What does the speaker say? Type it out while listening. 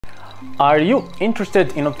Are you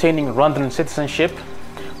interested in obtaining Rwandan citizenship?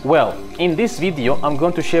 Well, in this video, I'm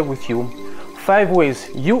going to share with you 5 ways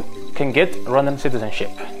you can get Rwandan citizenship.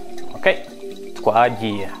 Okay,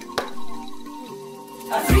 twagiye.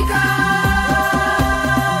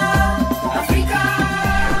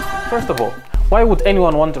 First of all, why would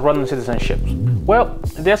anyone want Rwandan citizenship? Well,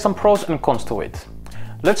 there are some pros and cons to it.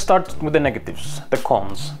 Let's start with the negatives, the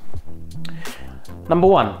cons. Number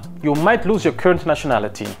 1, you might lose your current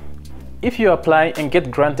nationality. If you apply and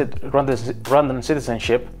get granted Rwandan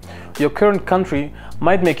citizenship, your current country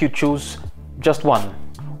might make you choose just one,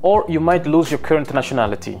 or you might lose your current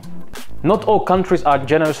nationality. Not all countries are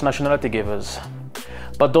generous nationality givers,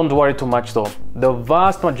 but don't worry too much though. The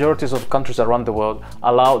vast majorities of countries around the world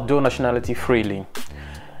allow dual nationality freely.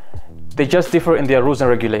 They just differ in their rules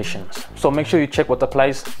and regulations, so make sure you check what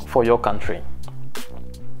applies for your country.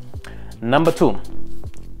 Number 2,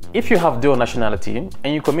 if you have dual nationality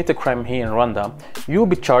and you commit a crime here in Rwanda, you will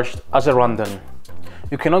be charged as a Rwandan.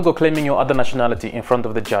 You cannot go claiming your other nationality in front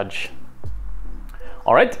of the judge.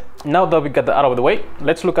 Alright, now that we got that out of the way,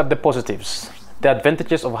 let's look at the positives, the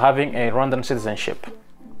advantages of having a Rwandan citizenship.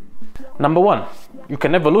 Number 1, you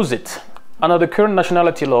can never lose it. Under the current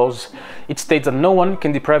nationality laws, it states that no one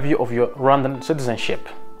can deprive you of your Rwandan citizenship.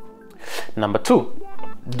 Number 2,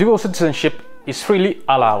 dual citizenship is freely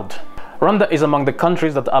allowed. Rwanda is among the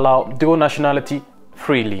countries that allow dual nationality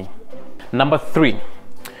freely. Number 3,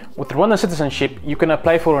 with Rwandan citizenship, you can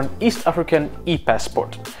apply for an East African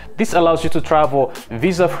e-passport. This allows you to travel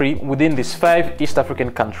visa-free within these 5 East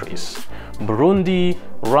African countries: Burundi,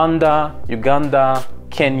 Rwanda, Uganda,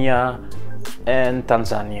 Kenya, and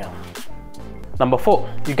Tanzania. Number 4,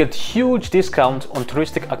 you get huge discounts on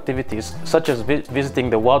touristic activities such as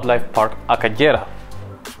visiting the wildlife park Akagera.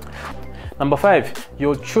 Number 5,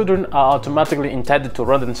 your children are automatically entitled to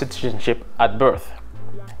Rwandan citizenship at birth.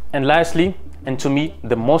 And lastly, and to me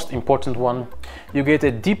the most important one, you get a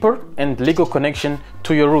deeper and legal connection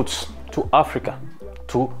to your roots, to Africa,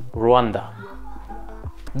 to Rwanda.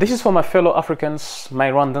 This is for my fellow Africans, my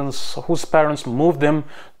Rwandans whose parents moved them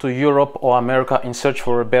to Europe or America in search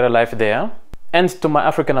for a better life there, and to my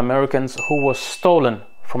African Americans who were stolen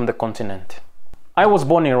from the continent. I was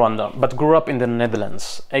born in Rwanda but grew up in the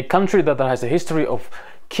Netherlands, a country that has a history of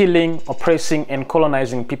killing, oppressing and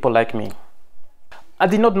colonizing people like me. I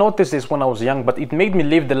did not notice this when I was young, but it made me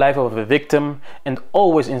live the life of a victim and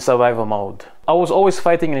always in survival mode. I was always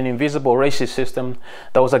fighting an invisible racist system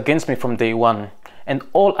that was against me from day one, and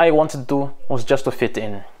all I wanted to do was just to fit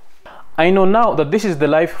in. I know now that this is the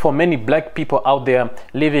life for many black people out there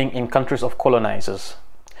living in countries of colonizers.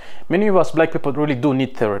 Many of us black people really do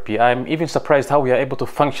need therapy. I'm even surprised how we are able to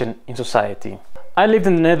function in society. I lived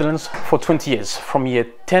in the Netherlands for 20 years, from year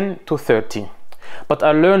 10 to 30. But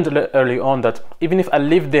I learned early on that even if I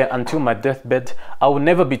lived there until my deathbed, I would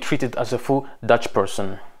never be treated as a full Dutch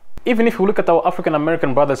person. Even if we look at our African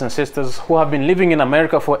American brothers and sisters who have been living in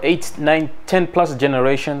America for 8, 9, 10 plus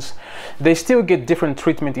generations, they still get different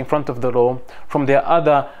treatment in front of the law from their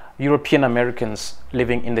other European Americans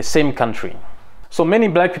living in the same country. So many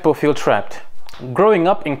black people feel trapped. Growing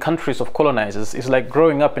up in countries of colonizers is like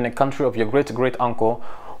growing up in a country of your great uncle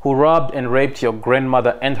who robbed and raped your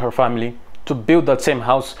grandmother and her family to build that same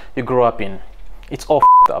house you grew up in. It's all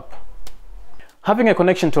f***ed up. Having a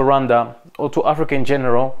connection to Rwanda or to Africa in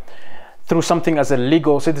general through something as a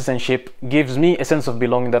legal citizenship gives me a sense of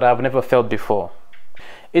belonging that I've never felt before.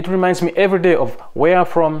 It reminds me every day of where I'm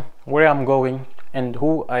from, where I'm going, and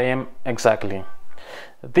who I am exactly.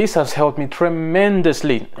 This has helped me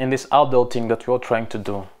tremendously in this adulting that we're trying to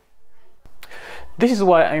do. This is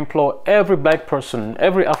why I implore every black person,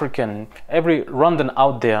 every African, every Rwandan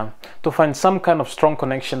out there to find some kind of strong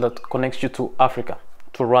connection that connects you to Africa,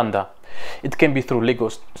 to Rwanda. It can be through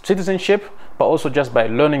legal citizenship, but also just by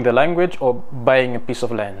learning the language or buying a piece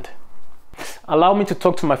of land. Allow me to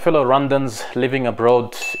talk to my fellow Rwandans living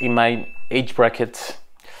abroad in my age bracket.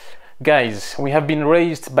 Guys, we have been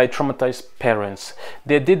raised by traumatized parents.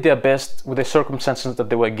 They did their best with the circumstances that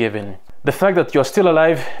they were given. The fact that you're still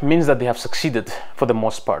alive means that they have succeeded for the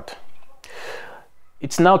most part.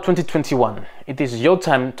 It's now 2021. It is your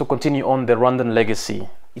time to continue on the Rwandan legacy.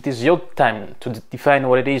 It is your time to define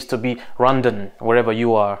what it is to be Rwandan wherever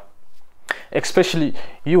you are. Especially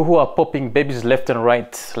you who are popping babies left and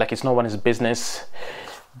right like it's no one's business.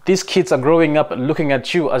 These kids are growing up looking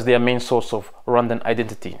at you as their main source of Rwandan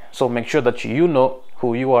identity. So make sure that you know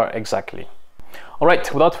who you are exactly.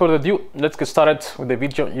 Alright, without further ado, let's get started with the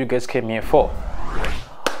video you guys came here for.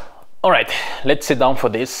 Alright, let's sit down for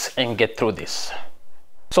this and get through this.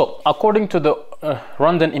 So, according to the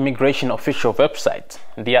Rwandan Immigration Official website,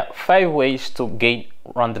 there are 5 ways to gain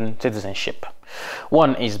Rwandan citizenship.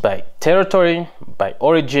 One is by territory, by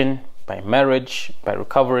origin, by marriage, by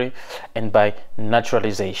recovery, and by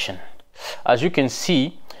naturalization. As you can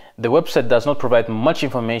see, the website does not provide much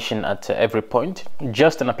information at every point,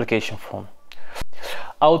 just an application form.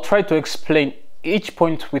 I'll try to explain each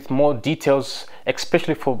point with more details,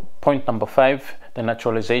 especially for point number 5, the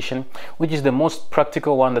naturalization, which is the most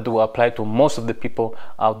practical one that will apply to most of the people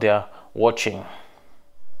out there watching.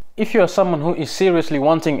 If you are someone who is seriously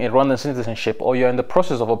wanting a Rwandan citizenship, or you're in the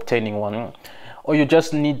process of obtaining one, or you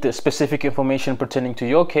just need the specific information pertaining to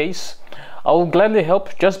your case, I will gladly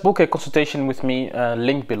help. Just book a consultation with me,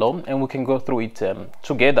 link below, and we can go through it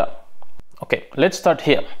together. Okay, let's start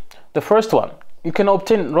here. The first one, you can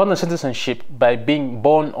obtain Rwandan citizenship by being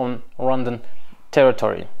born on Rwandan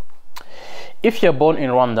territory. If you're born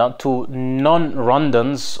in Rwanda to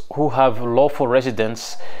non-Rwandans who have lawful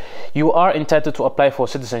residence, you are entitled to apply for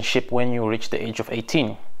citizenship when you reach the age of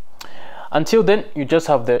 18. Until then, you just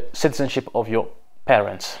have the citizenship of your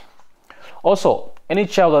parents. Also, any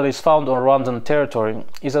child that is found on Rwandan territory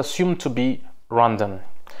is assumed to be Rwandan.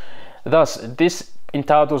 Thus, this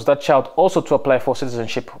entitles that child also to apply for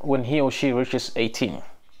citizenship when he or she reaches 18.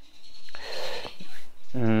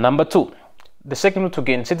 Number 2. The second route to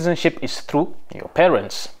gain citizenship is through your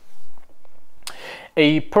parents.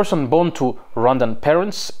 A person born to Rwandan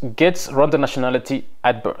parents gets Rwandan nationality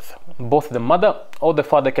at birth. Both the mother or the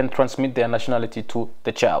father can transmit their nationality to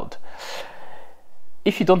the child.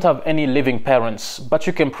 If you don't have any living parents, but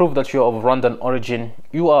you can prove that you are of Rwandan origin,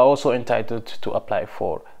 you are also entitled to apply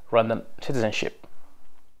for Rwandan citizenship.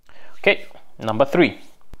 Okay, number 3.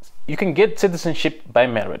 You can get citizenship by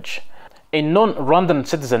marriage. A non-Rwandan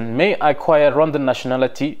citizen may acquire Rwandan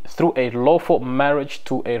nationality through a lawful marriage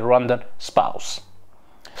to a Rwandan spouse.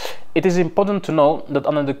 It is important to know that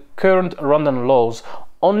under the current Rwandan laws,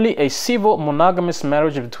 only a civil monogamous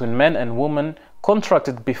marriage between man and woman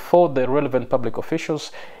contracted before the relevant public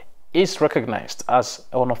officials is recognized as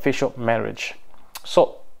an official marriage.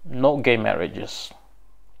 So, no gay marriages.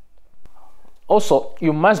 Also,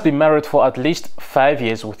 you must be married for at least 5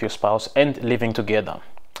 years with your spouse and living together.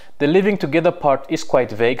 The living together part is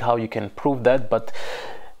quite vague, how you can prove that, but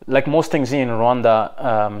like most things in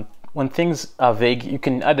Rwanda, when things are vague, you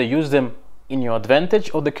can either use them in your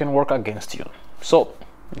advantage or they can work against you. So,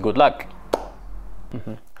 good luck.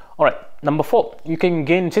 All right, number 4, you can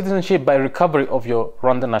gain citizenship by recovery of your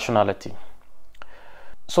Rwandan nationality.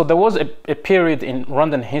 So there was a period in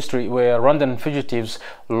Rwandan history where Rwandan fugitives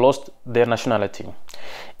lost their nationality.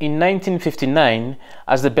 In 1959,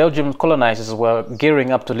 as the Belgian colonizers were gearing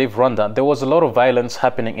up to leave Rwanda, there was a lot of violence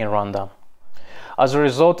happening in Rwanda. As a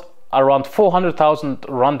result, around 400,000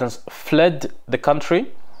 Rwandans fled the country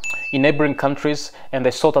in neighboring countries, and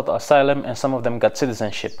they sought out asylum, and some of them got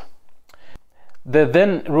citizenship. The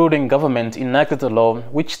then ruling government enacted a law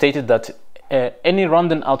which stated that any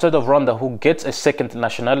Rwandan outside of Rwanda who gets a second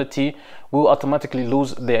nationality will automatically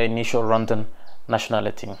lose their initial Rwandan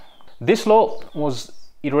nationality. This law was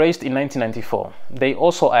erased in 1994. They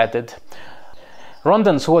also added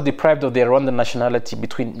Rwandans who were deprived of their Rwandan nationality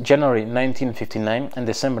between January 1959 and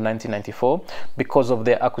December 1994 because of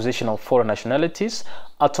their acquisition of foreign nationalities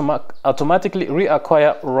automatically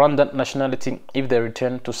reacquire Rwandan nationality if they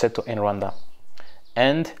return to settle in Rwanda.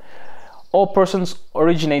 And all persons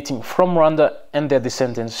originating from Rwanda and their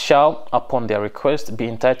descendants shall, upon their request, be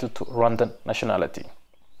entitled to Rwandan nationality.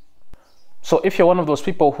 So if you're one of those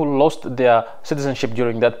people who lost their citizenship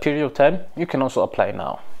during that period of time, you can also apply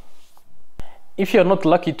now. If you're not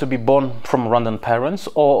lucky to be born from Rwandan parents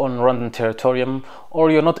or on Rwandan territorium, or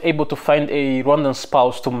you're not able to find a Rwandan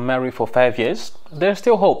spouse to marry for 5 years, there's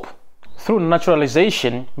still hope. Through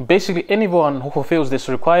naturalization, basically anyone who fulfills these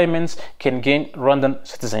requirements can gain Rwandan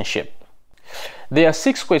citizenship. There are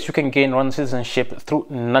 6 ways you can gain Rwandan citizenship through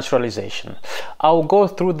naturalization. I'll go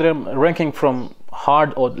through them ranking from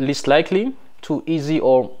hard or least likely to easy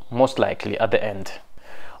or most likely at the end.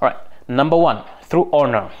 Alright, number 1, through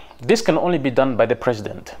honor. This can only be done by the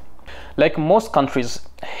president. Like most countries,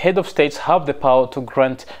 head of states have the power to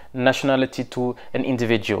grant nationality to an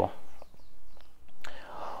individual.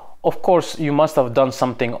 Of course, you must have done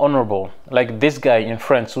something honorable, like this guy in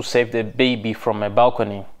France who saved a baby from a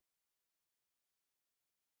balcony.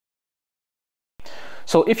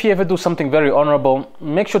 So if you ever do something very honorable,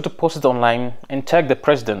 make sure to post it online and tag the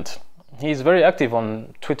president. He is very active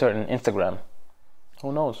on Twitter and Instagram.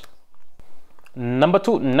 Who knows? Number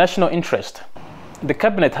 2, national interest. The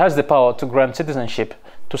cabinet has the power to grant citizenship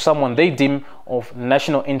to someone they deem of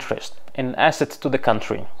national interest, an asset to the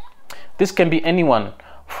country. This can be anyone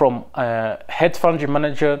from a hedge fund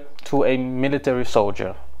manager to a military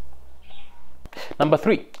soldier. Number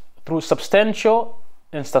 3, through substantial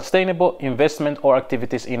and sustainable investment or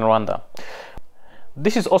activities in Rwanda.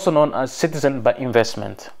 This is also known as citizen by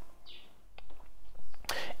investment.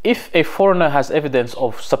 If a foreigner has evidence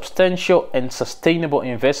of substantial and sustainable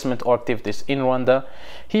investment or activities in Rwanda,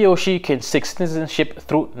 he or she can seek citizenship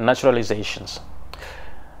through naturalizations.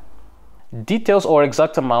 Details or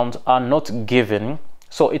exact amount are not given,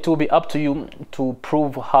 so it will be up to you to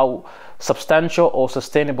prove how substantial or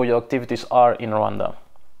sustainable your activities are in Rwanda.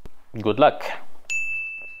 Good luck.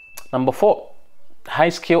 Number 4, high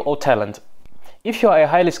skill or talent. If you are a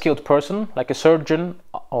highly skilled person, like a surgeon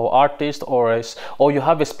or artist, or you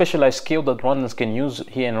have a specialized skill that Rwandans can use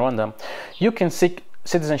here in Rwanda, you can seek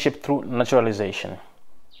citizenship through naturalization.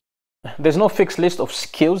 There's no fixed list of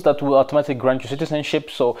skills that will automatically grant you citizenship,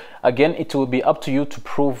 so again, it will be up to you to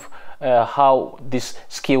prove how this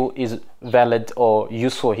skill is valid or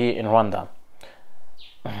useful here in Rwanda.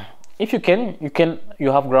 If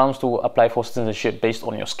you have grounds to apply for citizenship based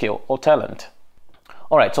on your skill or talent.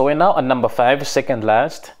 All right, so we're now at number 5, second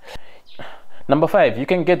last. Number 5, you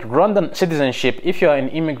can get Rwandan citizenship if you are an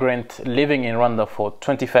immigrant living in Rwanda for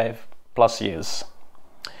 25 plus years.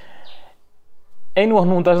 Anyone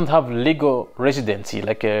who doesn't have legal residency,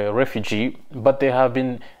 like a refugee, but they have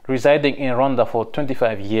been residing in Rwanda for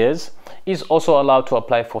 25 years, is also allowed to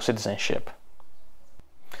apply for citizenship.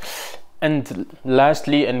 And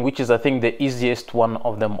lastly, and which is I think the easiest one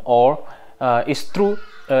of them all, is through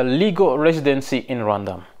legal residency in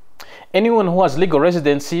Rwanda. Anyone who has legal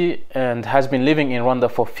residency and has been living in Rwanda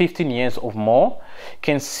for 15 years or more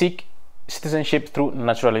can seek citizenship through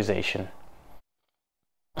naturalization.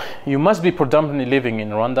 You must be predominantly living in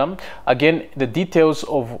Rwanda. Again, the details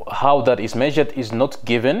of how that is measured is not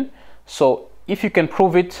given, so if you can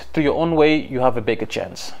prove it through your own way, you have a bigger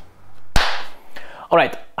chance. All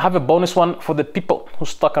right, I have a bonus one for the people who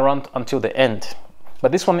stuck around until the end.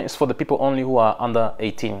 But this one is for the people only who are under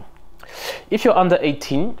 18. If you're under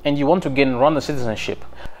 18 and you want to gain Rwandan citizenship,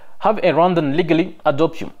 have a Rwandan legally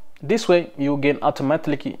adopt you. This way you gain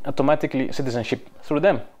automatically citizenship through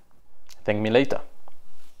them. Thank me later.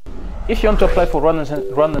 If you want to apply for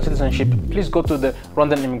Rwandan citizenship, please go to the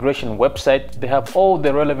Rwandan immigration website. They have all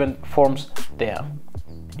the relevant forms there.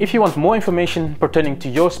 If you want more information pertaining to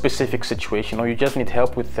your specific situation, or you just need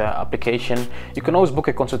help with the application, you can always book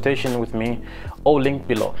a consultation with me, all linked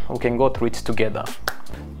below. We can go through it together.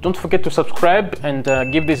 Don't forget to subscribe and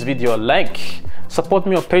give this video a like. Support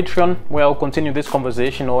me on Patreon, where I'll continue this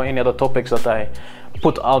conversation or any other topics that I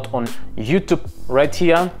put out on YouTube right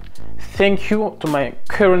here. Thank you to my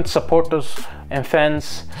current supporters and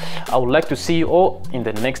fans. I would like to see you all in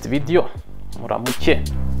the next video.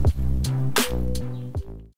 Muramuke.